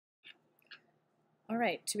All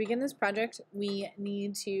right, to begin this project, we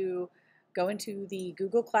need to go into the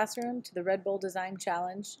Google Classroom to the Red Bull Design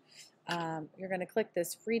Challenge. You're going to click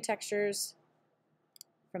this free textures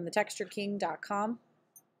from the textureking.com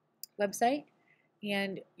website,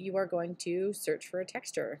 and you are going to search for a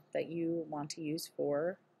texture that you want to use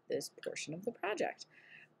for this portion of the project.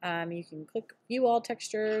 You can click view all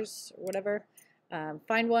textures or whatever,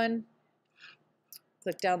 find one,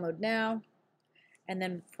 click download now. And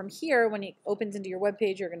then from here, when it opens into your web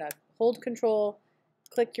page, you're going to hold Control,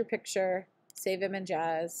 click your picture, save image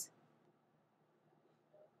as.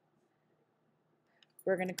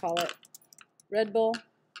 We're going to call it Red Bull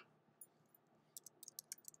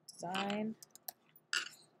Design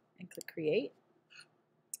and click Create.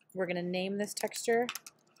 We're going to name this texture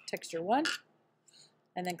Texture 1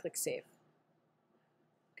 and then click Save.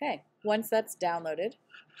 Okay, once that's downloaded,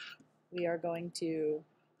 we are going to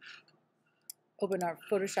open our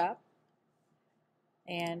Photoshop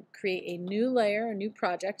and create a new layer, a new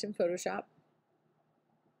project in Photoshop.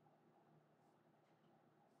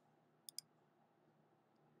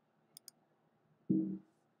 And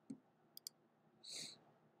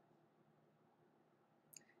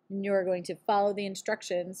you are going to follow the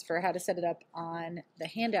instructions for how to set it up on the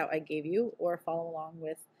handout I gave you, or follow along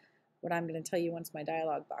with what I'm going to tell you once my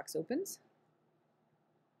dialog box opens.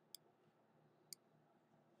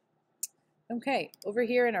 Okay, over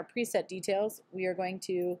here in our preset details, we are going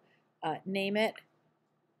to name it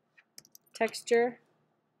Texture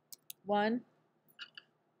 1, or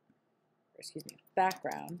excuse me,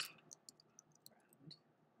 Background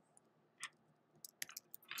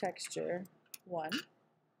Texture 1.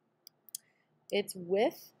 Its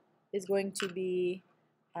width is going to be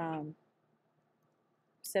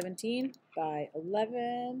 17 by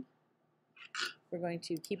 11. We're going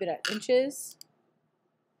to keep it at inches.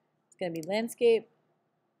 It's going to be landscape.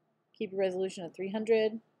 Keep your resolution at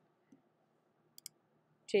 300.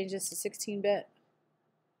 Change this to 16-bit.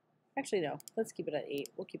 Actually, no. Let's keep it at 8.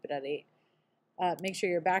 We'll keep it at 8. Make sure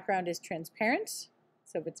your background is transparent.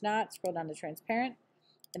 So if it's not, scroll down to transparent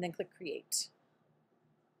and then click Create.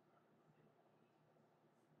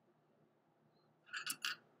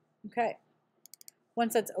 Okay.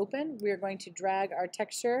 Once that's open, we are going to drag our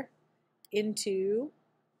texture into,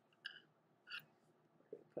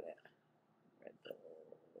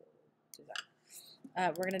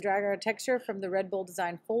 we're going to drag our texture from the Red Bull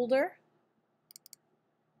Design folder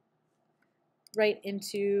right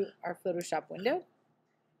into our Photoshop window.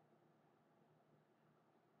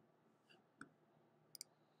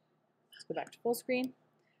 Let's go back to full screen.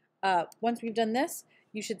 Once we've done this,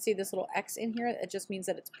 you should see this little X in here. It just means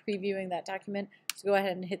that it's previewing that document. So go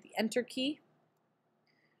ahead and hit the Enter key.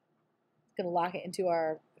 It's going to lock it into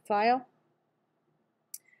our file.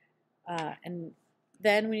 And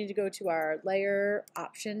then we need to go to our Layer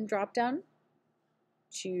Option dropdown.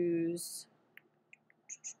 Choose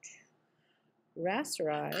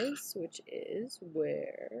Rasterize, which is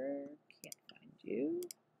where, can't find you.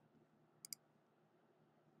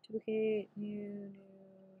 Duplicate, new.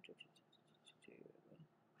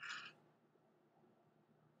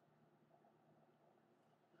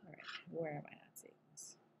 Where am I not seeing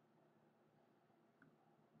this?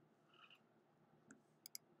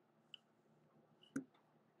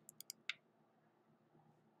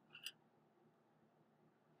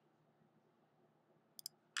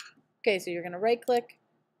 Okay, so you're going to right click,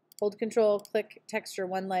 hold Control, click Texture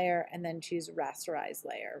 1 layer, and then choose Rasterize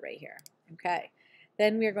layer right here. Okay,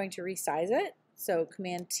 then we are going to resize it. So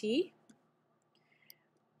Command T,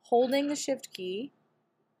 holding the Shift key,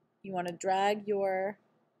 you want to drag your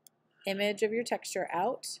image of your texture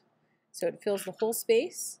out so it fills the whole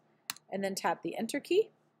space, and then tap the Enter key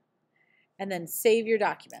and then save your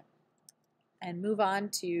document and move on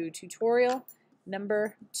to tutorial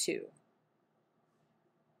number 2.